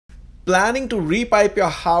Planning to repipe your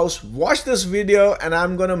house? Watch this video and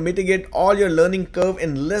I'm gonna mitigate all your learning curve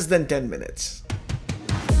in less than 10 minutes.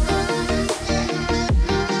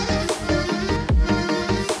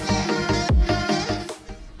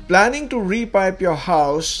 Planning to repipe your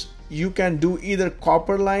house, you can do either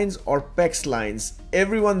copper lines or PEX lines.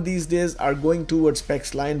 Everyone these days are going towards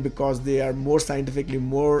PEX line because they are more scientifically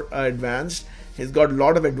more advanced. It's got a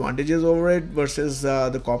lot of advantages over it versus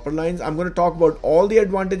the copper lines. I'm going to talk about all the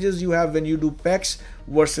advantages you have when you do PEX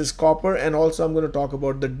versus copper, and also I'm going to talk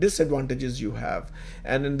about the disadvantages you have.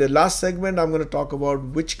 And in the last segment, I'm going to talk about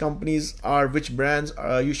which companies or which brands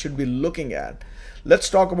you should be looking at. Let's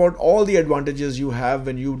talk about all the advantages you have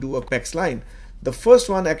when you do a PEX line. The first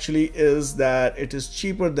one actually is that it is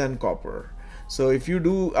cheaper than copper. So if you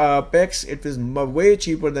do PEX, it is way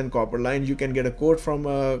cheaper than copper line. You can get a quote from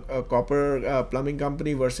a copper plumbing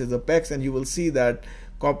company versus a PEX, and you will see that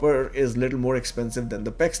copper is little more expensive than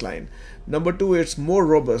the PEX line. Number two, it's more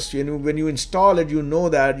robust. When you install it, you know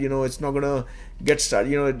that it's not gonna get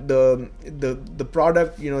started. The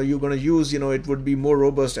product you're gonna use, it would be more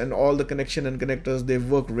robust, and all the connection and connectors, they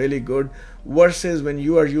work really good. Versus when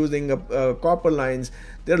you are using copper lines,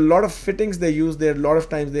 there are a lot of fittings they use. There are a lot of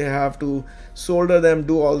times they have to solder them,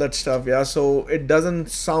 do all that stuff. Yeah, so it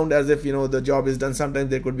doesn't sound as if the job is done.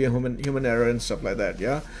 Sometimes there could be a human error and stuff like that.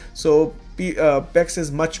 Yeah, so PEX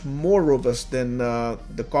is much more robust than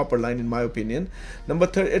the copper line, in my opinion. Number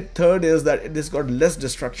third is that it has got less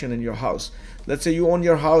destruction in your house. Let's say you own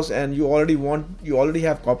your house and you already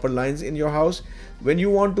have copper lines in your house. When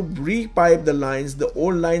you want to repipe the lines, the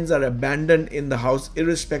old lines are abandoned in the house,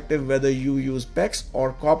 irrespective whether you use PEX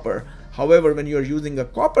or copper. However, when you are using a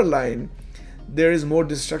copper line, there is more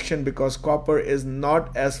destruction because copper is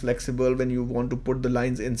not as flexible when you want to put the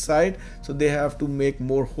lines inside, so they have to make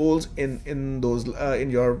more holes in those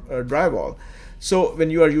in your drywall. So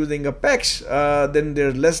when you are using a PEX, then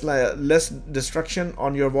there's less destruction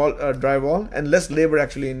on your drywall, and less labor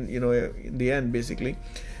actually in the end, basically,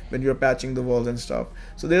 when you're patching the walls and stuff.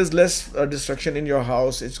 So there's less destruction in your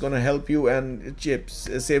house. It's going to help you, and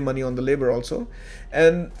save money on the labor also.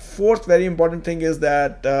 And fourth very important thing is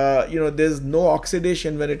that there's no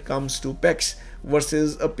oxidation when it comes to PEX,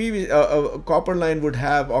 versus a copper line would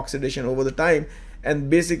have oxidation over the time, and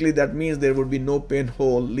basically that means there would be no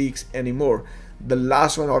pinhole leaks anymore. The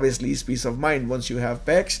last one obviously is peace of mind. Once you have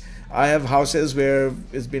PEX, I have houses where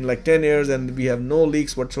it's been like 10 years and we have no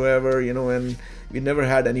leaks whatsoever, and we never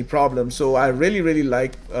had any problems. So I really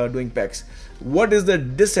like doing PEX. What is the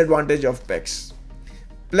disadvantage of PEX?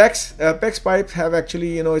 PEX pipes have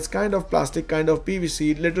actually, it's kind of plastic, kind of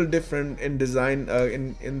PVC, little different in design,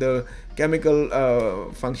 in the chemical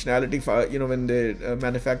functionality. When they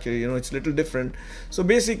manufacture, it's little different. So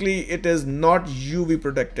basically, it is not UV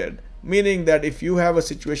protected, meaning that if you have a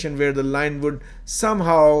situation where the line would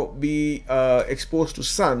somehow be exposed to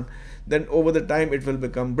sun, then over the time it will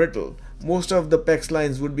become brittle. Most of the PEX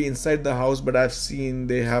lines would be inside the house, but I've seen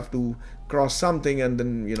they have to cross something, and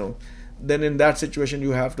then in that situation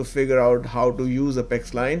you have to figure out how to use a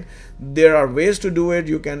PEX line. There are ways to do it.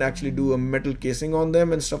 You can actually do a metal casing on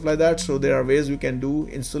them and stuff like that. So there are ways we can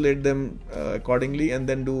insulate them accordingly, and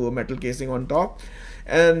then do a metal casing on top.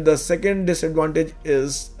 And the second disadvantage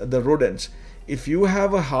is the rodents. If you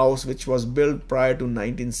have a house which was built prior to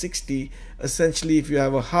 1960, essentially if you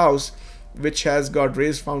have a house which has got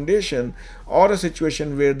raised foundation, or a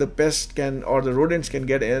situation where the pest or the rodents can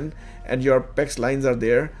get in and your PEX lines are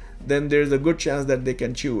there, then there's a good chance that they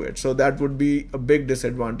can chew it. So that would be a big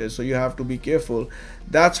disadvantage. So you have to be careful.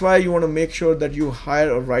 That's why you want to make sure that you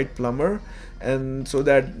hire a right plumber, and so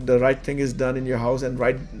that the right thing is done in your house, and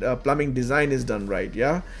right plumbing design is done right.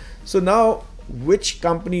 Yeah. So now, which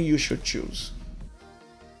company you should choose?